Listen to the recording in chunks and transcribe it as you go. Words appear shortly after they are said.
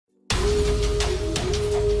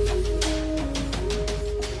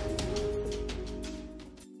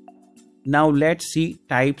Now let's see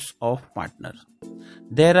types of partner.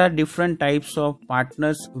 There are different types of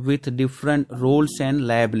partners with different roles and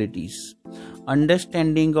liabilities.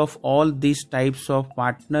 Understanding of all these types of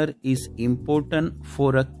partner is important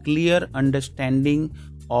for a clear understanding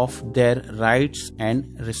of their rights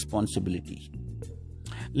and responsibility.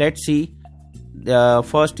 Let's see. The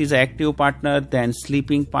first is active partner, then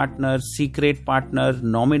sleeping partner, secret partner,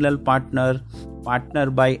 nominal partner, partner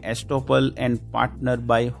by estoppel, and partner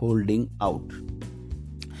by holding out.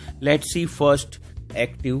 Let's see first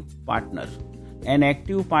active partner. An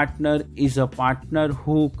active partner is a partner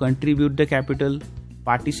who contribute the capital,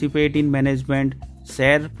 participate in management,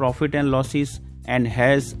 share profit and losses, and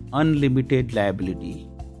has unlimited liability.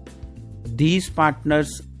 These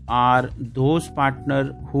partners are those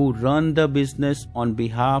partners who run the business on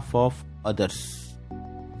behalf of others.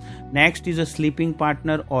 Next is a sleeping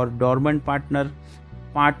partner or dormant partner.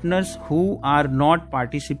 Partners who are not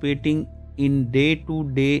participating in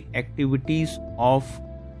day-to-day activities of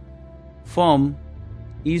firm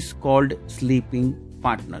is called sleeping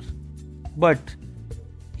partner. But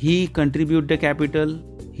he contributes the capital,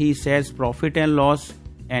 he shares profit and loss,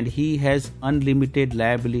 and he has unlimited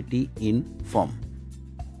liability in firm.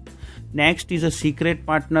 Next is a secret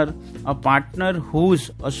partner, a partner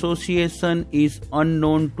whose association is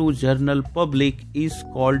unknown to general public is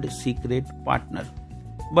called secret partner.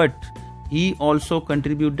 But he also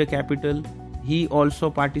contribute the capital, he also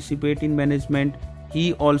participate in management,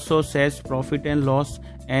 he also shares profit and loss,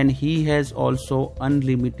 and he has also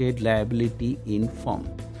unlimited liability in firm.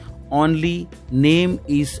 Only name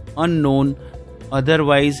is unknown,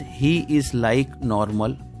 otherwise he is like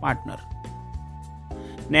normal partner.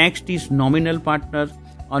 Next is nominal partner.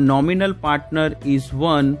 A nominal partner is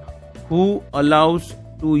one who allows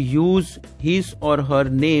to use his or her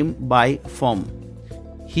name by firm.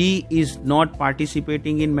 He is not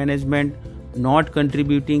participating in management, not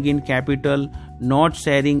contributing in capital, not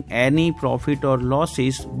sharing any profit or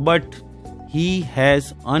losses, but he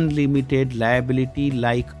has unlimited liability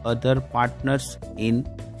like other partners in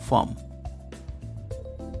firm.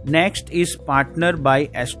 Next is partner by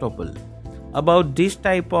estoppel. About this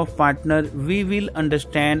type of partner, we will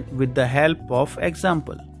understand with the help of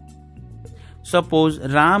example. Suppose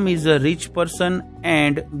Ram is a rich person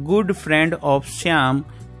and good friend of Shyam,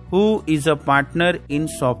 who is a partner in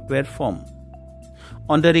software firm.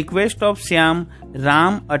 On the request of Shyam,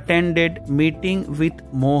 Ram attended meeting with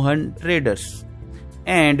Mohan traders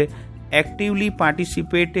and actively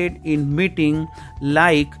participated in meeting,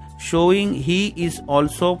 like showing he is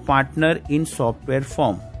also partner in software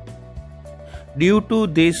firm. Due to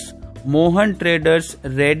this, Mohan traders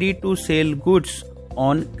ready to sell goods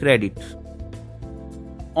on credit.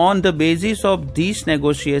 On the basis of this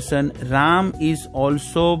negotiation, Ram is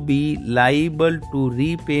also be liable to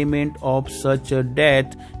repayment of such a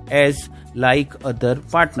debt as like other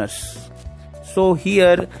partners. So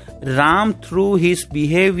here Ram through his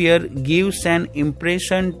behavior gives an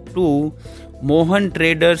impression to Mohan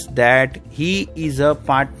traders that he is a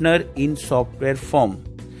partner in software firm.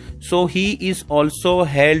 So he is also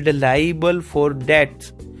held liable for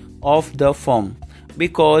debts of the firm,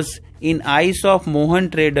 because in eyes of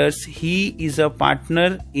Mohan traders he is a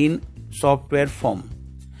partner in software firm.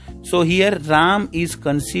 So here Ram is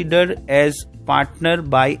considered as partner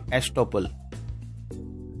by estoppel.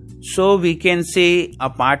 So we can say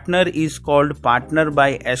a partner is called partner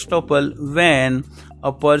by estoppel when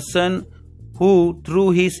a person who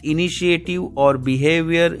through his initiative or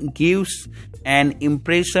behavior gives an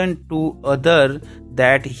impression to other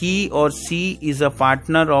that he or she is a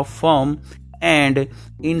partner of firm, and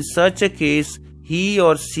in such a case he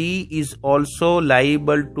or she is also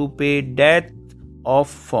liable to pay debt of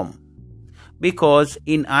firm, because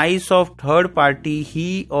in eyes of third party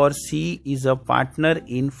he or she is a partner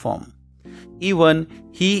in firm. Even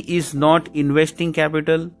he is not investing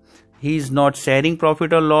capital, he is not sharing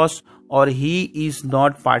profit or loss, or he is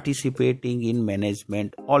not participating in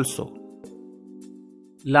management also.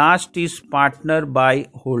 Last is partner by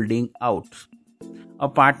holding out. A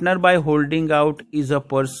partner by holding out is a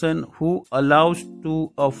person who allows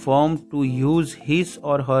to a firm to use his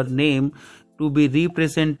or her name to be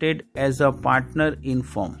represented as a partner in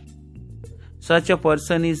firm. Such a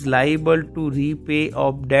person is liable to repay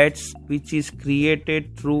of debts which is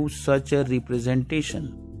created through such a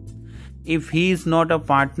representation. If he is not a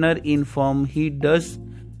partner in firm, he does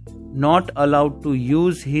not allowed to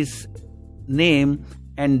use his name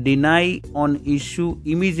and deny on issue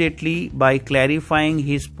immediately by clarifying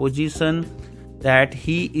his position that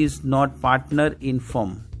he is not partner in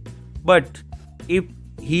firm. But if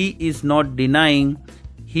he is not denying,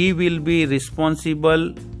 he will be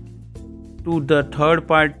responsible to the third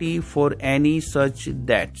party for any such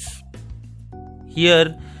debts.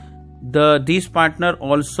 Here, this partner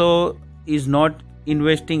also is not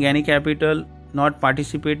investing any capital, not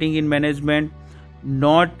participating in management,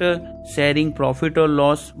 not sharing profit or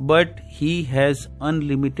loss, but he has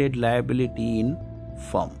unlimited liability in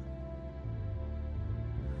firm.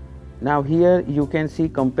 Now here you can see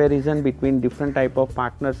comparison between different type of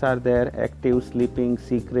partners are there: active, sleeping,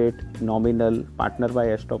 secret, nominal, partner by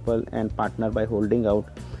estoppel, and partner by holding out.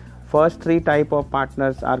 First three type of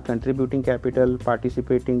partners are contributing capital,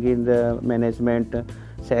 participating in the management,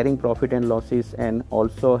 sharing profit and losses, and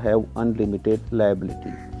also have unlimited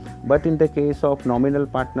liability. But in the case of nominal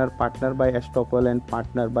partner, partner by estoppel, and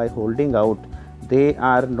partner by holding out, they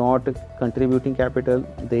are not contributing capital,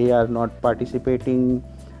 they are not participating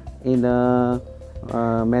in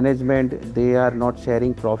management, they are not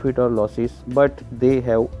sharing profit or losses, but they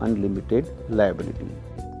have unlimited liability.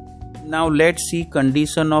 Now let's see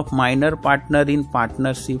condition of minor partner in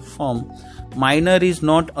partnership firm. Minor is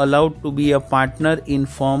not allowed to be a partner in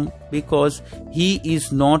firm because he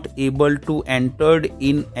is not able to enter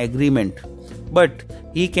in agreement, but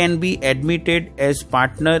he can be admitted as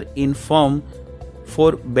partner in firm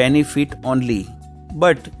for benefit only,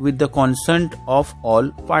 but with the consent of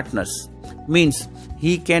all partners. Means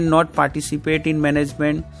he cannot participate in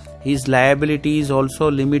management, his liability is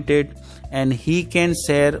also limited, and he can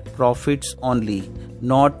share profits only,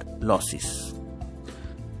 not losses.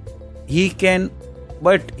 He can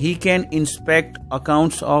inspect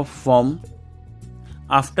accounts of firm.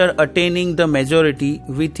 After attaining the majority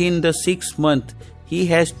within the 6 months, he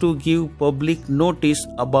has to give public notice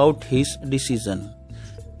about his decision.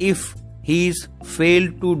 If he is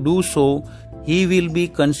failed to do so, he will be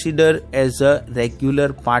considered as a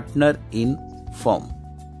regular partner in firm.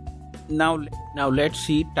 Now let's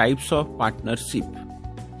see types of partnership.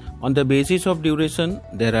 On the basis of duration,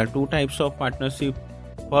 there are two types of partnership.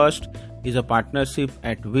 First is a partnership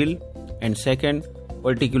at will, and second,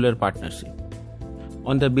 particular partnership.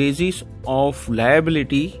 On the basis of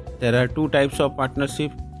liability, there are two types of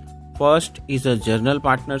partnership. First is a general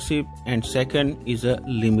partnership, and second is a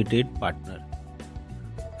limited partner.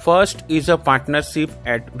 First is a partnership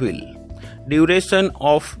at will. Duration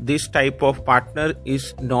of this type of partner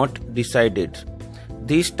is not decided.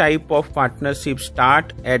 This type of partnership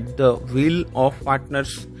start at the will of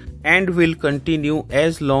partners and will continue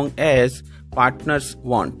as long as partners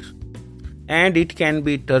want, and it can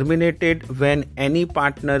be terminated when any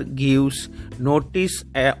partner gives notice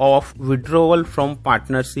of withdrawal from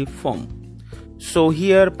partnership firm. So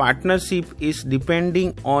here partnership is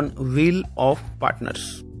depending on will of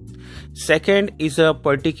partners. Second is a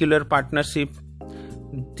particular partnership.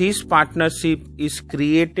 This partnership is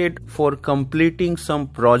created for completing some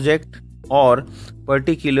project or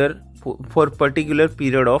particular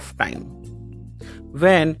period of time.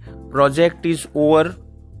 When project is over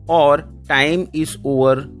or time is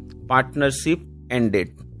over, partnership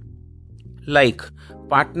ended. Like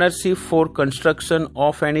partnership for construction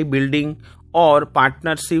of any building or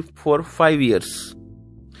partnership for 5 years.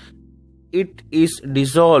 It is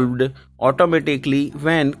dissolved automatically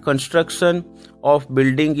when construction of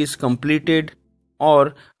building is completed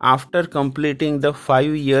or after completing the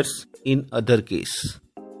 5 years in other case.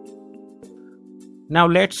 Now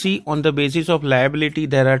let's see on the basis of liability,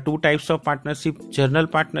 there are two types of partnership: general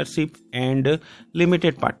partnership and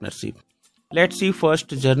limited partnership. Let's see first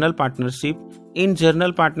general partnership. In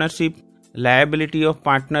general partnership, liability of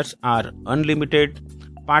partners are unlimited.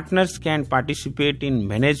 Partners can participate in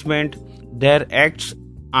management. Their acts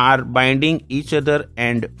are binding each other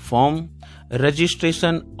and firm.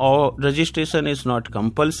 Registration is not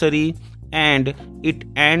compulsory, and it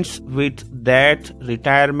ends with death,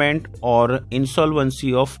 retirement, or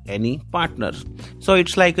insolvency of any partner. So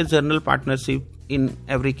it's like a general partnership in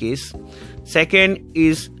every case. Second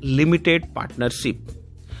is limited partnership.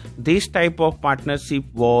 This type of partnership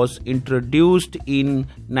was introduced in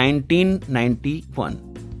 1991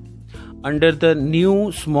 under the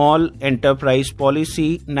new Small Enterprise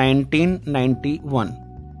Policy 1991.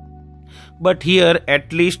 But here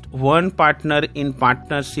at least one partner in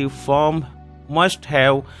partnership firm must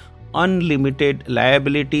have unlimited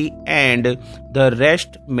liability and the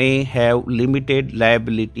rest may have limited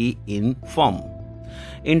liability in firm.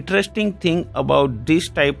 Interesting thing about this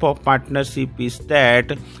type of partnership is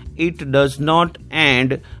that it does not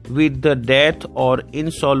end with the death or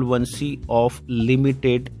insolvency of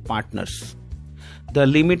limited partners. The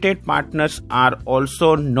limited partners are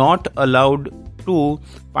also not allowed to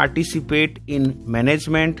participate in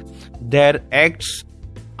management. Their acts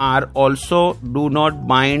are also do not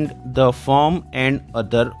bind the firm and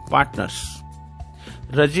other partners.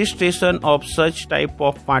 registration of such type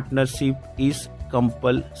of partnership is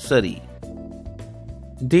compulsory.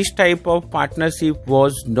 This type of partnership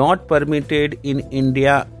was not permitted in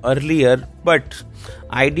India earlier, but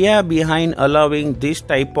idea behind allowing this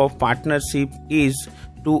type of partnership is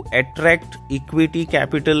to attract equity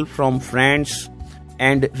capital from friends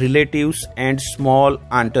and relatives and small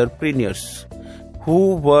entrepreneurs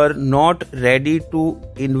who were not ready to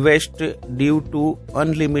invest due to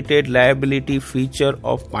unlimited liability feature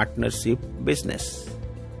of partnership business.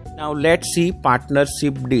 Now let's see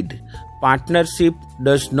partnership deed. Partnership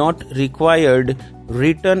does not require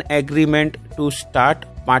written agreement to start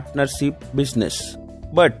partnership business,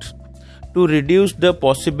 but to reduce the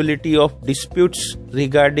possibility of disputes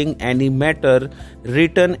regarding any matter,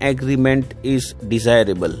 written agreement is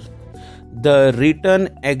desirable. The written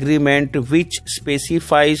agreement which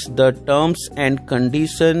specifies the terms and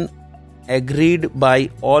conditions agreed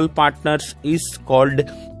by all partners is called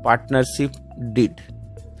partnership deed.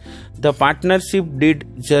 The partnership deed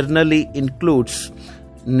generally includes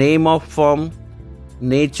name of firm,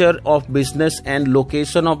 nature of business and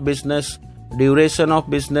location of business, duration of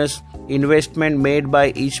business, investment made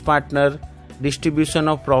by each partner, distribution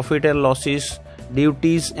of profit and losses,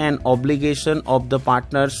 duties and obligation of the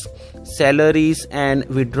partners, salaries and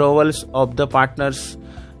withdrawals of the partners,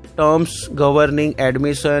 terms governing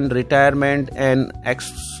admission, retirement and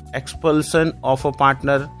expulsion of a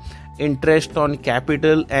partner, interest on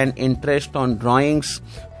capital and interest on drawings,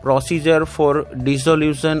 procedure for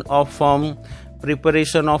dissolution of firm,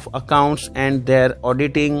 preparation of accounts and their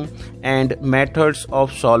auditing, and methods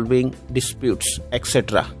of solving disputes,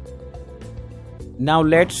 etc. Now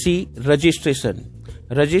let's see registration.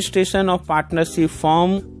 Registration of partnership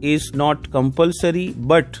firm is not compulsory,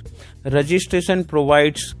 but registration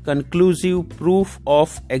provides conclusive proof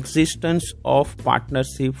of existence of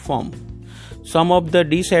partnership firm. Some of the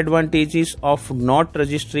disadvantages of not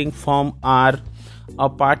registering firm are: a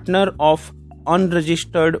partner of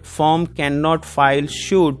unregistered firm cannot file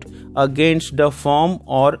suit against the firm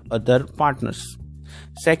or other partners.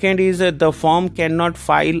 Second is the firm cannot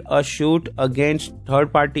file a suit against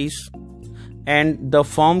third parties, and the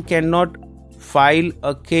firm cannot file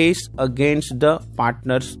a case against the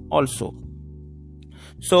partners also.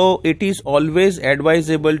 So it is always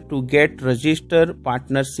advisable to get registered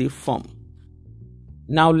partnership firm.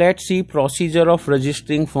 Now let's see procedure of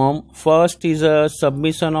registering firm. First is a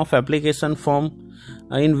submission of application form,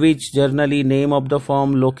 in which generally name of the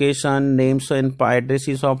firm, location, names and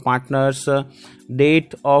addresses of partners,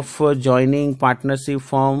 date of joining partnership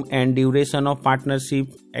firm and duration of partnership,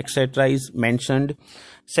 etc. is mentioned.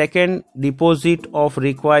 Second, deposit of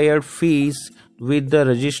required fees with the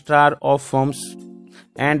registrar of firms.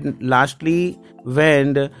 And lastly,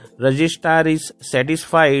 when the registrar is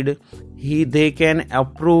satisfied, they can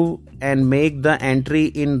approve and make the entry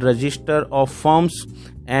in register of firms,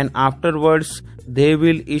 and afterwards they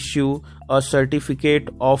will issue a certificate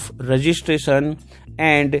of registration,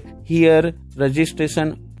 and here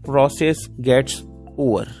registration process gets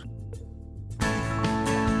over.